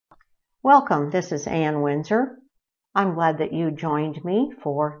Welcome, this is Ann Windsor. I'm glad that you joined me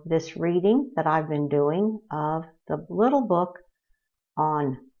for this reading that I've been doing of the little book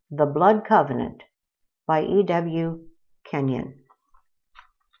on the Blood Covenant by E.W. Kenyon.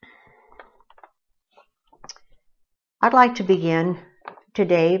 I'd like to begin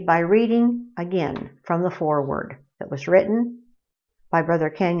today by reading again from the foreword that was written by Brother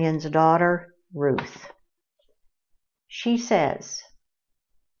Kenyon's daughter, Ruth. She says,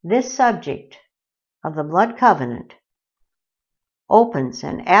 "This subject of the blood covenant opens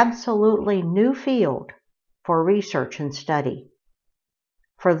an absolutely new field for research and study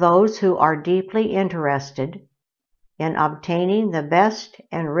for those who are deeply interested in obtaining the best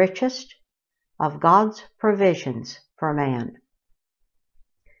and richest of God's provisions for man.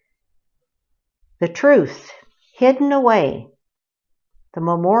 The truth hidden away, the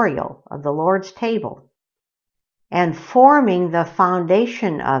memorial of the Lord's table, and forming the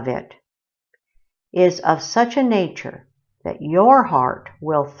foundation of it is of such a nature that your heart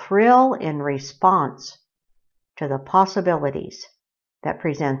will thrill in response to the possibilities that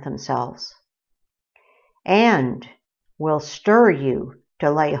present themselves, and will stir you to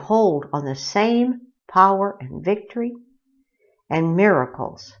lay hold on the same power and victory and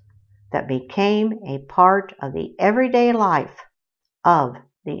miracles that became a part of the everyday life of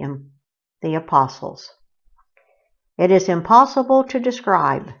the apostles. It is impossible to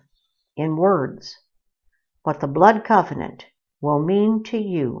describe in words what the blood covenant will mean to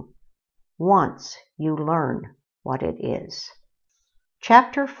you once you learn what it is."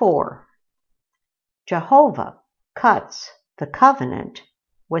 Chapter 4. Jehovah cuts the covenant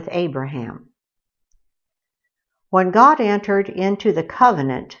with Abraham. When God entered into the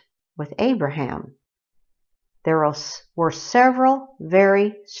covenant with Abraham, there were several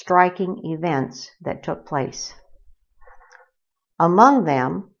very striking events that took place. Among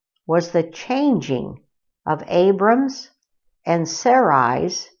them was the changing of Abram's and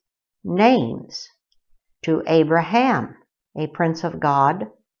Sarai's names to Abraham, a prince of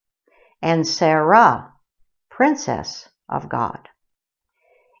God, and Sarah, princess of God.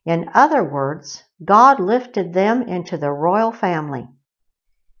 In other words, God lifted them into the royal family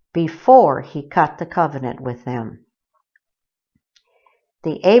before he cut the covenant with them.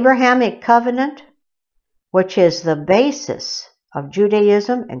 The Abrahamic covenant, which is the basis of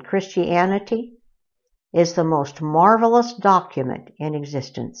Judaism and Christianity, is the most marvelous document in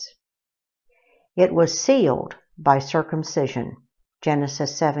existence. It was sealed by circumcision,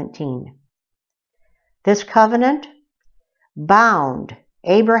 Genesis 17. This covenant bound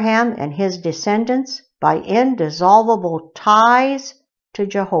Abraham and his descendants by indissoluble ties to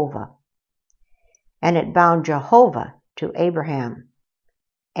Jehovah, and it bound Jehovah to Abraham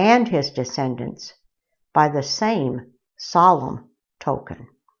and his descendants by the same solemn token.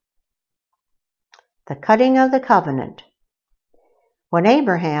 The cutting of the covenant. When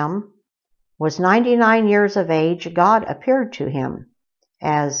Abraham was 99 years of age, God appeared to him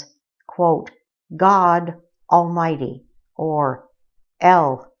as, quote, God Almighty, or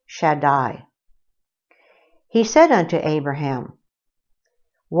El Shaddai. He said unto Abraham,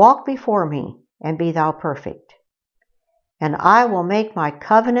 "Walk before me, and be thou perfect, and I will make my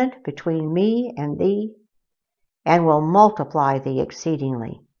covenant between me and thee, and will multiply thee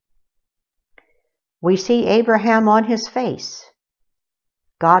exceedingly." We see Abraham on his face.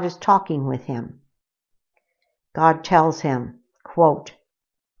 God is talking with him. God tells him, quote,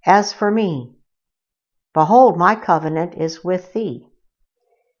 "As for me, behold, my covenant is with thee,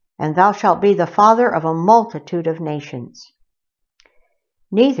 and thou shalt be the father of a multitude of nations.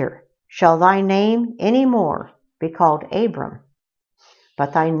 Neither shall thy name any more be called Abram,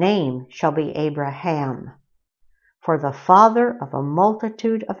 but thy name shall be Abraham, for the father of a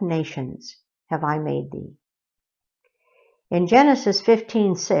multitude of nations have I made thee." In Genesis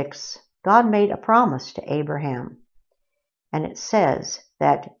 15:6, God made a promise to Abraham, and it says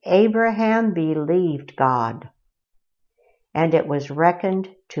that Abraham believed God, and it was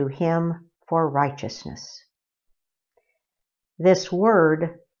reckoned to him for righteousness. This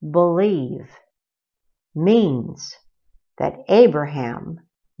word, believe, means that Abraham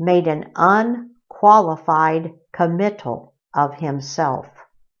made an unqualified committal of himself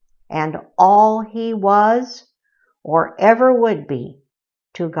and all he was or ever would be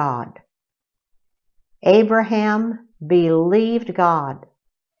to God. Abraham believed God,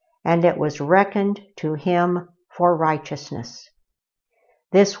 and it was reckoned to him for righteousness.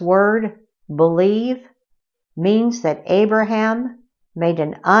 This word, believe, means that Abraham made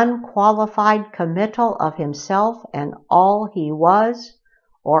an unqualified committal of himself and all he was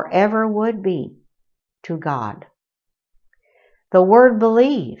or ever would be to God. The word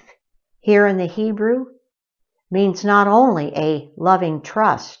believe here in the Hebrew means not only a loving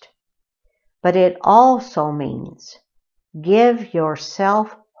trust, but it also means give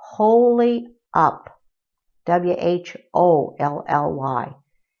yourself wholly up. W-H-O-L-L-Y.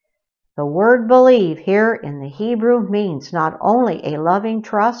 The word believe here in the Hebrew means not only a loving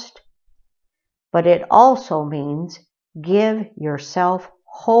trust, but it also means give yourself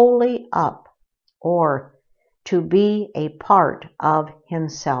wholly up, or to be a part of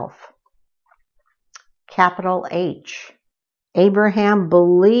himself. Capital H. Abraham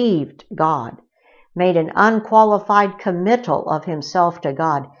believed God, made an unqualified committal of himself to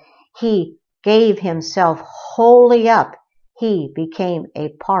God. He gave himself wholly up. He became a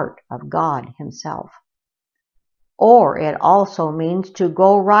part of God himself. Or it also means to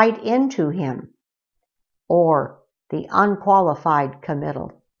go right into him, or the unqualified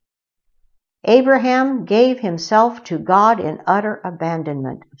committal. Abraham gave himself to God in utter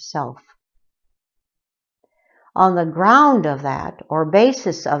abandonment of self. On the ground of that, or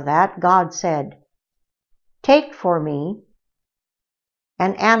basis of that, God said, "Take for me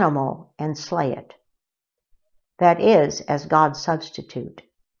an animal and slay it." That is, as God's substitute.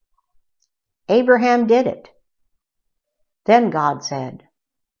 Abraham did it. Then God said,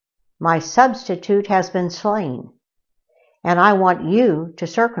 "My substitute has been slain, and I want you to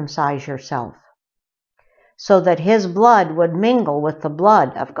circumcise yourself, so that his blood would mingle with the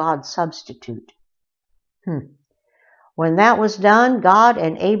blood of God's substitute." When that was done, God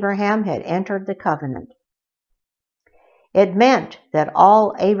and Abraham had entered the covenant. It meant that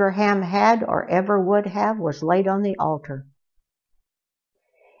all Abraham had or ever would have was laid on the altar.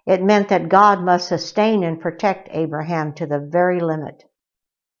 It meant that God must sustain and protect Abraham to the very limit.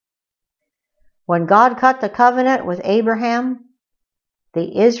 When God cut the covenant with Abraham,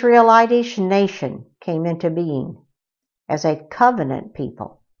 the Israelitish nation came into being as a covenant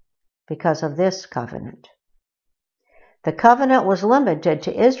people because of this covenant. The covenant was limited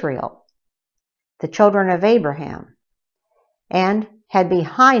to Israel, the children of Abraham, and had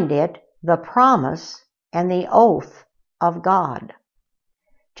behind it the promise and the oath of God.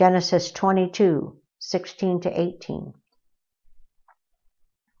 Genesis 22:16-18.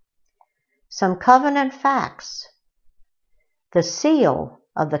 Some covenant facts. The seal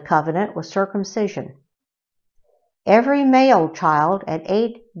of the covenant was circumcision. Every male child at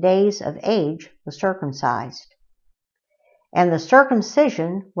 8 days of age was circumcised. And the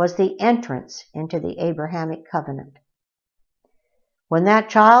circumcision was the entrance into the Abrahamic covenant. When that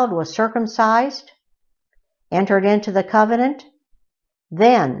child was circumcised, entered into the covenant,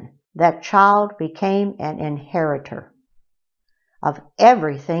 then that child became an inheritor of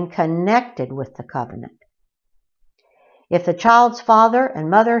everything connected with the covenant. If the child's father and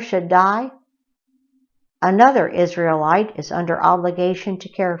mother should die, another Israelite is under obligation to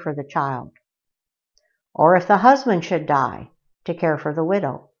care for the child. Or if the husband should die, to care for the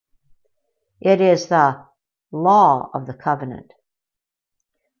widow. It is the law of the covenant.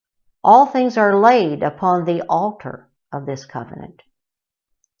 All things are laid upon the altar of this covenant.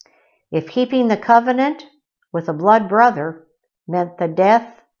 If keeping the covenant with a blood brother meant the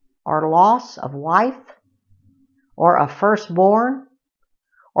death or loss of wife, or a firstborn,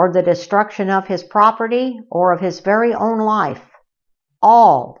 or the destruction of his property, or of his very own life,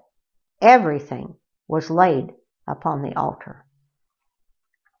 everything was laid upon the altar.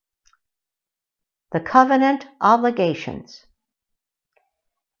 The covenant obligations.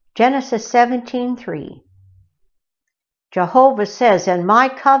 Genesis 17:3. Jehovah says, "And my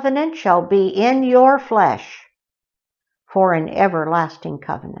covenant shall be in your flesh for an everlasting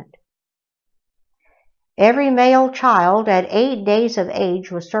covenant." Every male child at 8 days of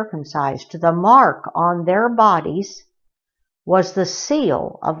age was circumcised. The mark on their bodies was the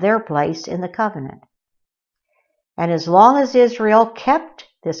seal of their place in the covenant. And as long as Israel kept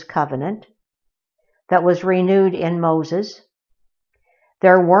this covenant that was renewed in Moses,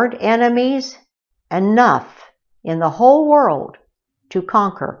 there weren't enemies enough in the whole world to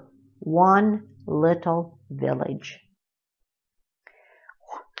conquer one little village.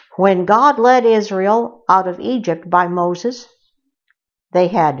 When God led Israel out of Egypt by Moses, they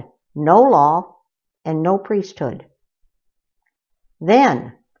had no law and no priesthood.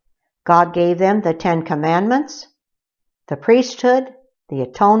 Then God gave them the 10 Commandments, the priesthood, the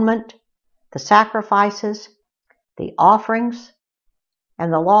atonement, the sacrifices, the offerings,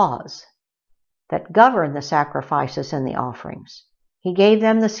 and the laws that govern the sacrifices and the offerings. He gave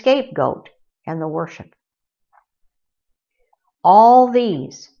them the scapegoat and the worship. All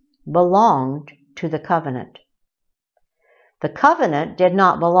these belonged to the covenant. The covenant did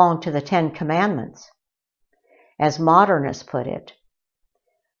not belong to the 10 Commandments, as modernists put it,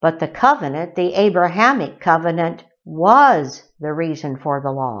 But the covenant, the Abrahamic covenant, was the reason for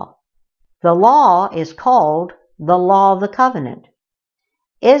the law. The law is called the law of the covenant.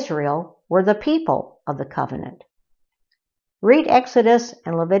 Israel were the people of the covenant. Read Exodus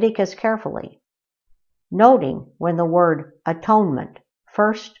and Leviticus carefully, noting when the word atonement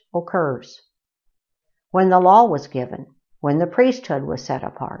first occurs, when the law was given, when the priesthood was set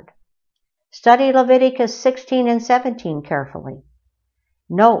apart. Study Leviticus 16 and 17 carefully.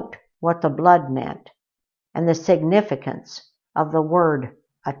 Note what the blood meant and the significance of the word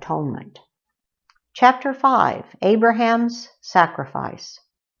atonement. Chapter 5, Abraham's Sacrifice.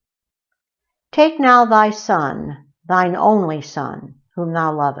 Take now thy son, thine only son, whom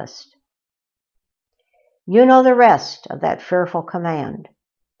thou lovest. You know the rest of that fearful command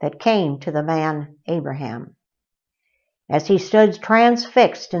that came to the man Abraham, as he stood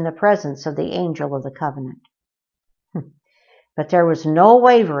transfixed in the presence of the angel of the covenant. But there was no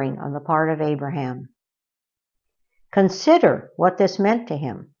wavering on the part of Abraham. Consider what this meant to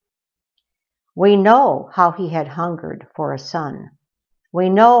him. We know how he had hungered for a son. We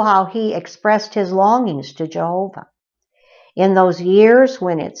know how he expressed his longings to Jehovah in those years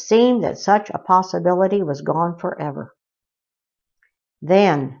when it seemed that such a possibility was gone forever.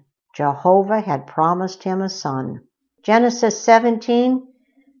 Then Jehovah had promised him a son. Genesis 17,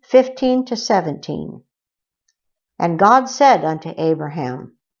 15 to 17. And God said unto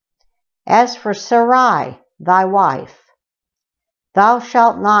Abraham, As for Sarai, thy wife, thou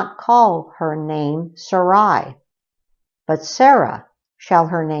shalt not call her name Sarai, but Sarah shall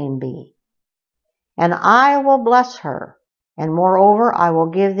her name be. And I will bless her, and moreover I will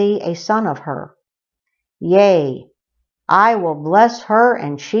give thee a son of her. Yea, I will bless her,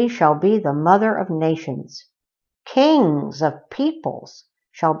 and she shall be the mother of nations. Kings of peoples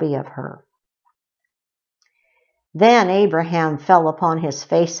shall be of her. Then Abraham fell upon his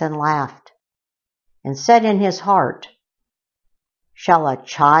face and laughed, and said in his heart, Shall a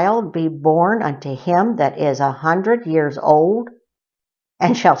child be born unto him that is 100 years old?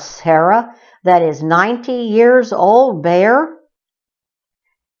 And shall Sarah that is 90 years old bear?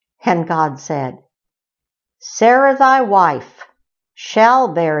 And God said, Sarah thy wife shall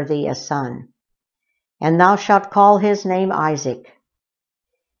bear thee a son, and thou shalt call his name Isaac.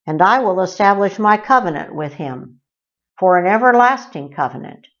 And I will establish my covenant with him for an everlasting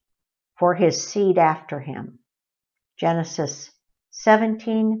covenant for his seed after him. Genesis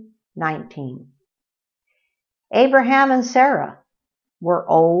 17:19. Abraham and Sarah were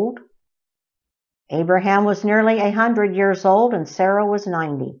old. Abraham was nearly 100 years old and Sarah was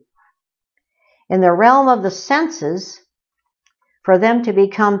 90. In the realm of the senses, for them to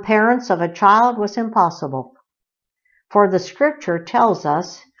become parents of a child was impossible. For the scripture tells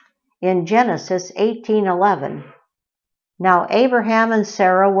us in Genesis 18:11, Now Abraham and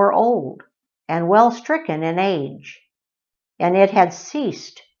Sarah were old and well stricken in age, and it had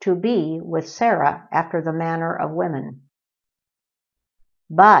ceased to be with Sarah after the manner of women.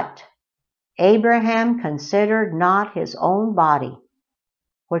 But Abraham considered not his own body,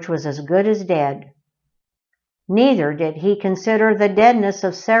 which was as good as dead, neither did he consider the deadness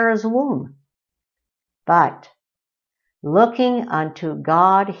of Sarah's womb. But looking unto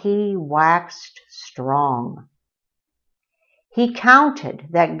God, he waxed strong. He counted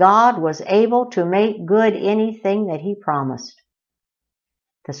that God was able to make good anything that he promised.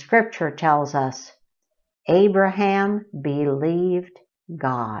 The scripture tells us, Abraham believed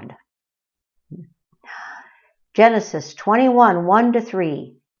God. Genesis 21, 1 to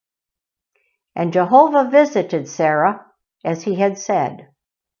 3. And Jehovah visited Sarah as he had said.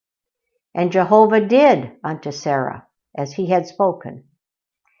 And Jehovah did unto Sarah as he had spoken.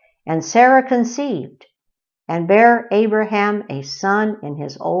 And Sarah conceived, and bare Abraham a son in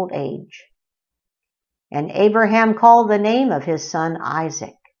his old age. And Abraham called the name of his son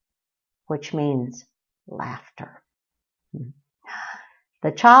Isaac, which means laughter.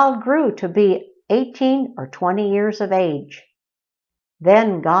 The child grew to be 18 or 20 years of age.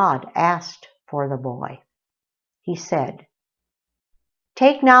 Then God asked for the boy. He said,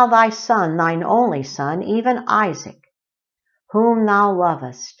 Take now thy son, thine only son, even Isaac, whom thou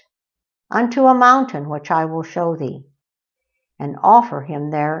lovest, unto a mountain which I will show thee, and offer him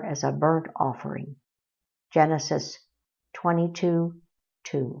there as a burnt offering. Genesis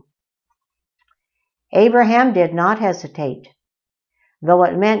 22:2. Abraham did not hesitate, though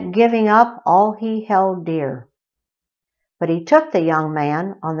it meant giving up all he held dear. But he took the young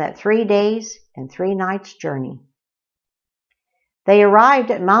man on that 3 days and 3 nights journey. They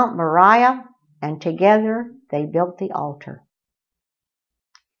arrived at Mount Moriah, and together they built the altar.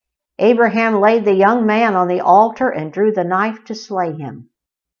 Abraham laid the young man on the altar and drew the knife to slay him.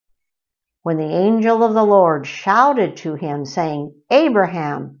 when the angel of the Lord shouted to him, saying,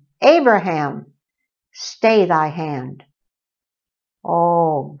 Abraham, Abraham, stay thy hand.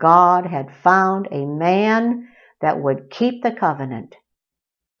 Oh, God had found a man that would keep the covenant.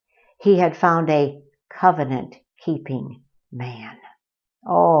 He had found a covenant-keeping man.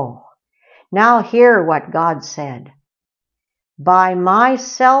 Oh, now hear what God said. By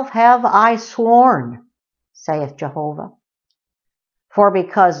myself have I sworn, saith Jehovah. For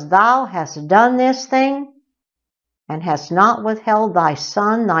because thou hast done this thing, and hast not withheld thy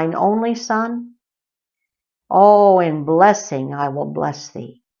son, thine only son, oh, in blessing I will bless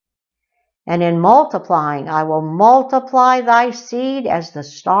thee, and in multiplying I will multiply thy seed as the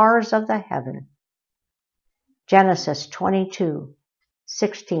stars of the heaven. Genesis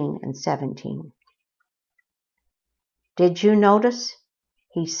 22:16 and 17. Did you notice?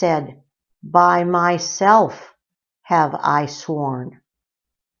 He said, by myself have I sworn.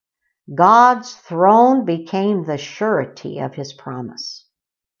 God's throne became the surety of his promise.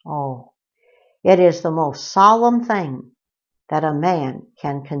 Oh, it is the most solemn thing that a man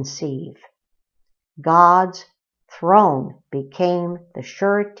can conceive. God's throne became the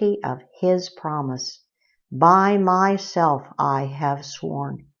surety of his promise. By myself I have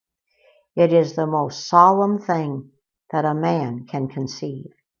sworn. It is the most solemn thing that a man can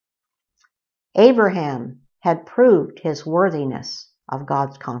conceive. Abraham had proved his worthiness of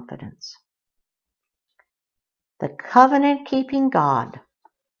God's confidence. The covenant-keeping God.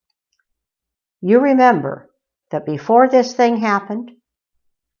 You remember that before this thing happened,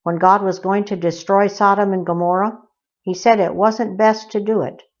 when God was going to destroy Sodom and Gomorrah, he said it wasn't best to do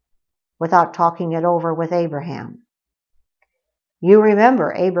it without talking it over with Abraham. You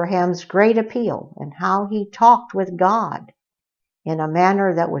remember Abraham's great appeal and how he talked with God in a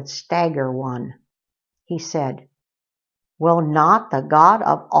manner that would stagger one. He said, will not the God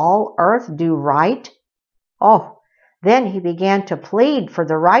of all earth do right? Oh, then he began to plead for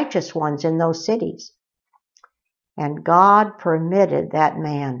the righteous ones in those cities. And God permitted that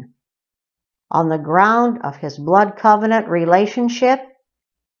man, on the ground of his blood covenant relationship,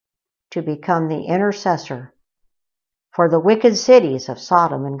 to become the intercessor for the wicked cities of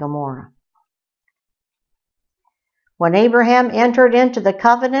Sodom and Gomorrah. When Abraham entered into the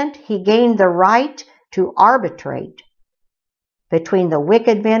covenant, he gained the right to arbitrate between the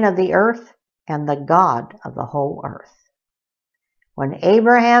wicked men of the earth and the God of the whole earth. When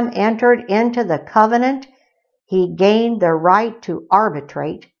Abraham entered into the covenant, he gained the right to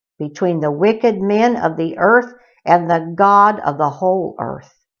arbitrate between the wicked men of the earth and the God of the whole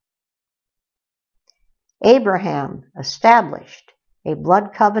earth. Abraham established a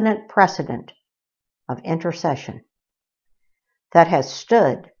blood covenant precedent of intercession that has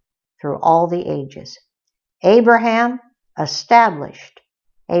stood through all the ages. Abraham established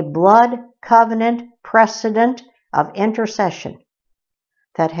a blood covenant precedent of intercession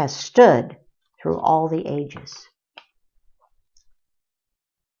that has stood through all the ages.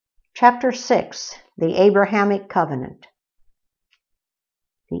 Chapter 6, the Abrahamic Covenant.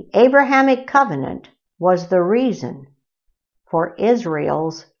 The Abrahamic Covenant was the reason for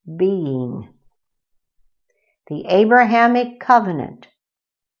Israel's being. The Abrahamic Covenant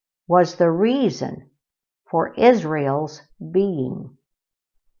was the reason for Israel's being.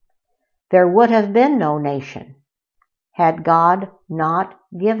 There would have been no nation had God not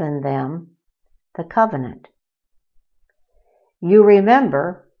given them the covenant. You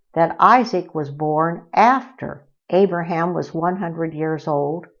remember that Isaac was born after Abraham was 100 years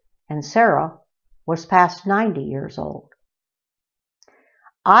old and Sarah was past 90 years old.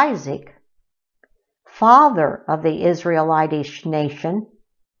 Isaac, father of the Israelitish nation,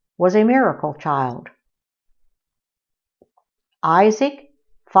 was a miracle child. Isaac,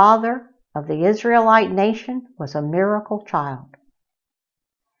 father of the Israelite nation, was a miracle child.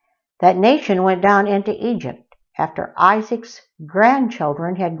 That nation went down into Egypt after Isaac's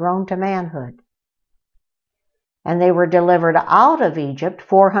grandchildren had grown to manhood. And they were delivered out of Egypt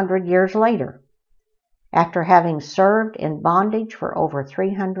 400 years later, after having served in bondage for over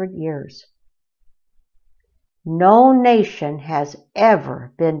 300 years. No nation has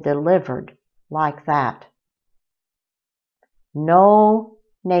ever been delivered like that. No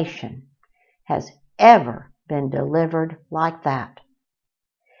nation has ever been delivered like that.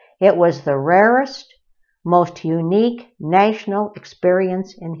 It was the rarest, most unique national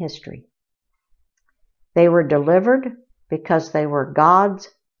experience in history. They were delivered because they were God's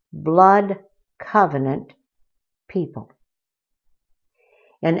blood covenant people.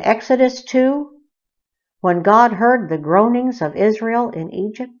 In Exodus 2, when God heard the groanings of Israel in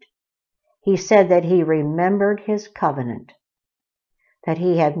Egypt, he said that he remembered his covenant that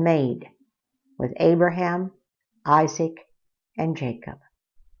he had made with Abraham, Isaac, and Jacob.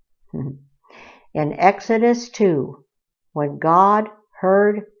 In Exodus 2, when God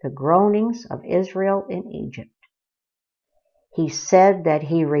heard the groanings of Israel in Egypt, he said that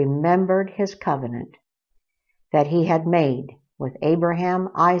he remembered his covenant that he had made with Abraham,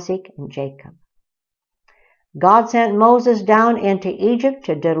 Isaac, and Jacob. God sent Moses down into Egypt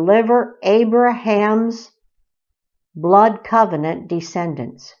to deliver Abraham's blood covenant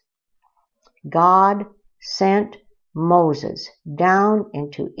descendants. God sent Moses down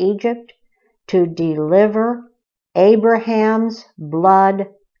into Egypt to deliver Abraham's blood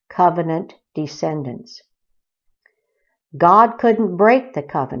covenant descendants. God couldn't break the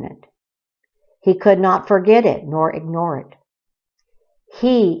covenant. He could not forget it nor ignore it.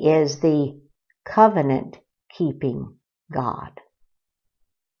 He is the covenant-keeping God.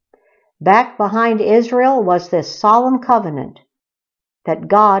 Back behind Israel was this solemn covenant that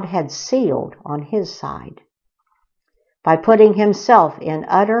God had sealed on his side by putting himself in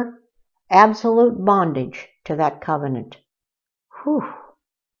utter, absolute bondage to that covenant. Whew.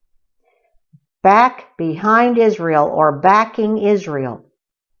 Back behind Israel, or backing Israel,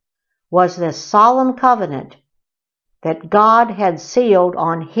 was this solemn covenant that God had sealed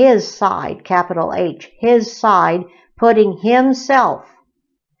on his side, capital H, his side, putting himself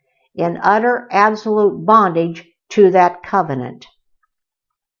in utter, absolute bondage to that covenant.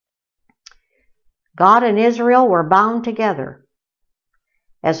 God and Israel were bound together.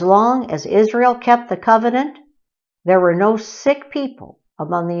 As long as Israel kept the covenant, there were no sick people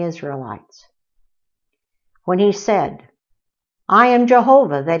among the Israelites. When he said, "I am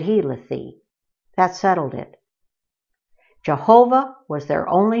Jehovah that healeth thee," that settled it. Jehovah was their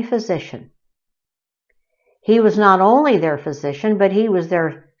only physician. He was not only their physician, but he was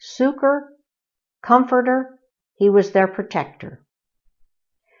their succor, comforter. He was their protector.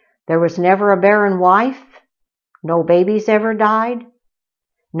 There was never a barren wife. No babies ever died.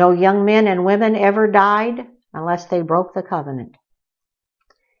 No young men and women ever died unless they broke the covenant.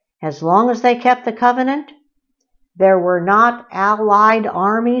 As long as they kept the covenant, there were not allied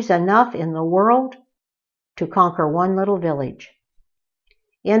armies enough in the world to conquer one little village.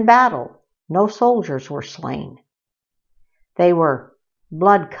 In battle, no soldiers were slain. They were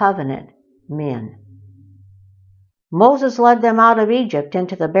blood covenant men. Moses led them out of Egypt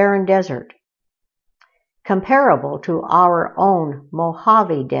into the barren desert, comparable to our own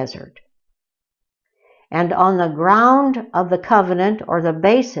Mojave Desert. And on the ground of the covenant, or the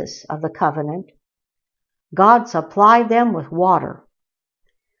basis of the covenant, God supplied them with water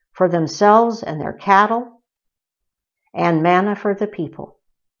for themselves and their cattle, and manna for the people.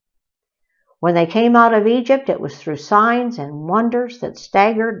 When they came out of Egypt, it was through signs and wonders that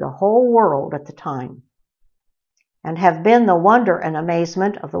staggered the whole world at the time, and have been the wonder and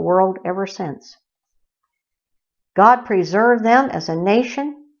amazement of the world ever since. God preserved them as a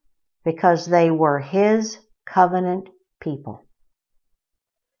nation because they were his covenant people.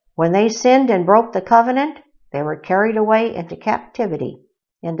 When they sinned and broke the covenant, they were carried away into captivity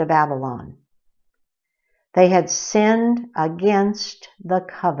into Babylon. They had sinned against the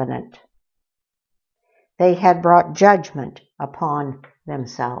covenant. They had brought judgment upon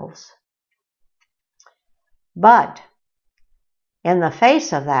themselves. But in the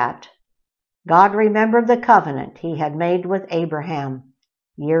face of that, God remembered the covenant he had made with Abraham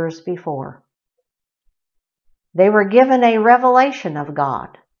years before. They were given a revelation of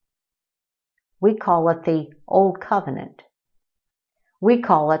God. We call it the Old Covenant. We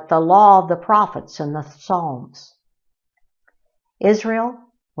call it the law of the prophets and the Psalms. Israel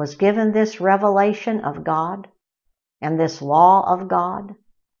was given this revelation of God and this law of God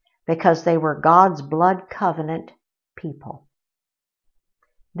because they were God's blood covenant people.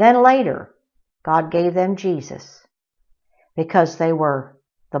 Then later, God gave them Jesus because they were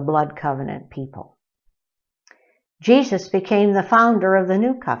the blood covenant people. Jesus became the founder of the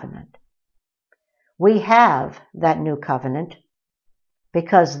new covenant. We have that new covenant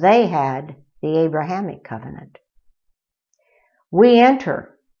because they had the Abrahamic covenant. We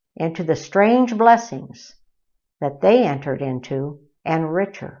enter into the strange blessings that they entered into, and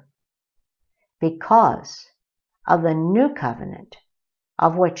richer, because of the new covenant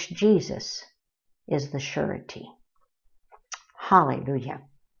of which Jesus is the surety. Hallelujah.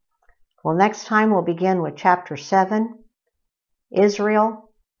 Well, next time we'll begin with chapter 7,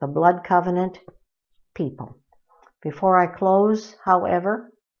 Israel, the blood covenant people. Before I close,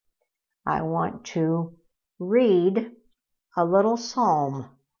 however, I want to read a little psalm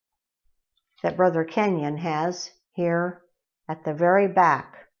that Brother Kenyon has here at the very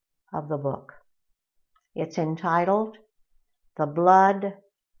back of the book. It's entitled, "The Blood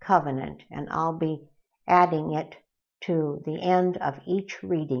covenant, and I'll be adding it to the end of each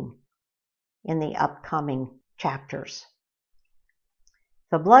reading in the upcoming chapters.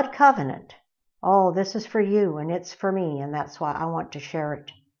 The blood covenant. Oh, this is for you and it's for me, and that's why I want to share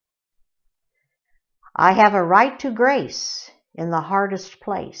it. I have a right to grace in the hardest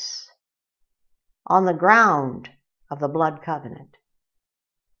place, on the ground of the blood covenant.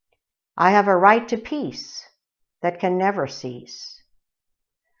 I have a right to peace that can never cease,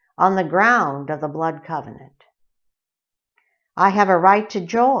 on the ground of the blood covenant. I have a right to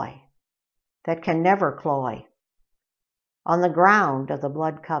joy that can never cloy, on the ground of the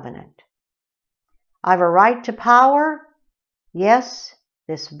blood covenant. I have a right to power, yes,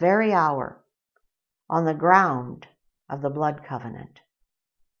 this very hour, on the ground of the blood covenant.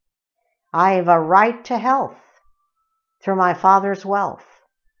 I have a right to health through my Father's wealth,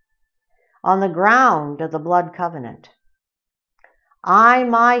 on the ground of the blood covenant. I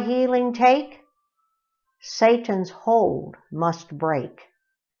my healing take, Satan's hold must break,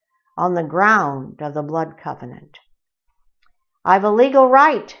 on the ground of the blood covenant. I've a legal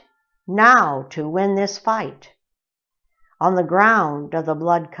right now to win this fight, on the ground of the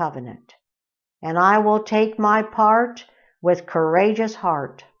blood covenant, and I will take my part with courageous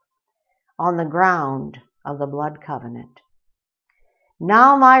heart, on the ground of the blood covenant.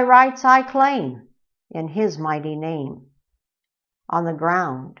 Now my rights I claim in his mighty name, on the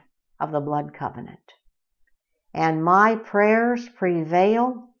ground of the blood covenant. And my prayers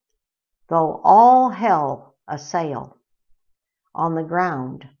prevail, though all hell assail, on the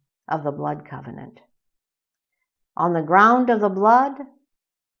ground of the blood covenant. On the ground of the blood,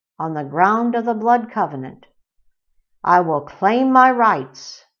 on the ground of the blood covenant, I will claim my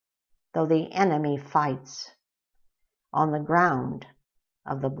rights, though the enemy fights, on the ground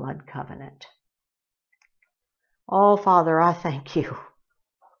of the blood covenant. Oh, Father, I thank you.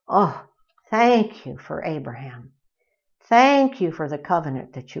 Oh, thank you for Abraham. Thank you for the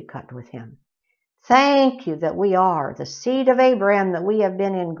covenant that you cut with him. Thank you that we are the seed of Abraham, that we have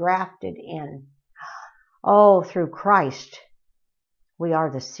been engrafted in. Oh, through Christ, we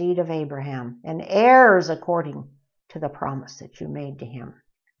are the seed of Abraham and heirs according to the promise that you made to him.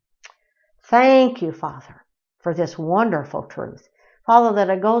 Thank you, Father, for this wonderful truth. Father, that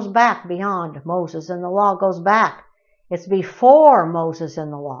it goes back beyond Moses and the law goes back. It's before Moses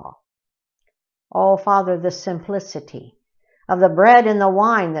and the law. Oh, Father, the simplicity of the bread and the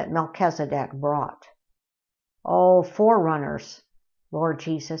wine that Melchizedek brought. Oh, forerunners, Lord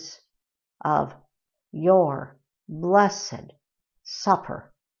Jesus, of your blessed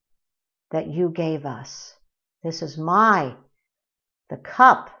supper that you gave us. This is the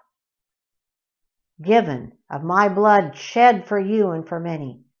cup given of my blood shed for you and for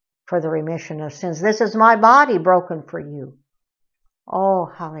many for the remission of sins. This is my body broken for you. Oh,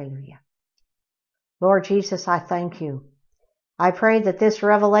 hallelujah. Lord Jesus, I thank you. I pray that this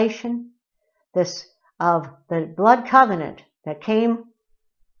revelation, this of the blood covenant that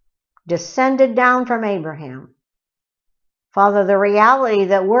descended down from Abraham, Father, the reality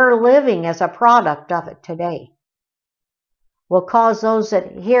that we're living as a product of it today, will cause those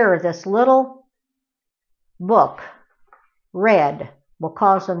that hear this little book read, will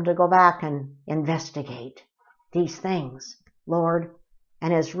cause them to go back and investigate these things, Lord.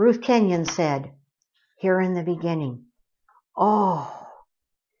 And as Ruth Kenyon said here in the beginning, oh,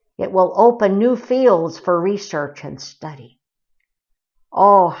 it will open new fields for research and study.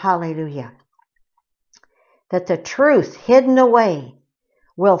 Oh, hallelujah. That the truth hidden away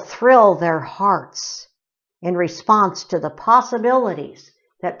will thrill their hearts in response to the possibilities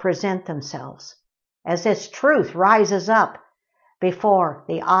that present themselves as this truth rises up before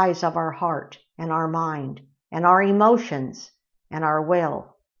the eyes of our heart and our mind and our emotions and our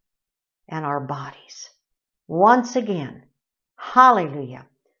will and our bodies. Once again, hallelujah.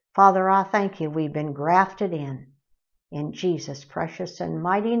 Father, I thank you. We've been grafted in. In Jesus' precious and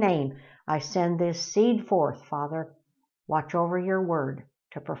mighty name, I send this seed forth, Father. Watch over your word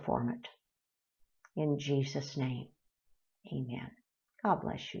to perform it. In Jesus' name, amen. God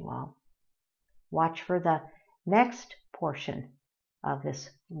bless you all. Watch for the next portion of this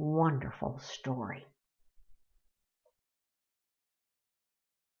wonderful story.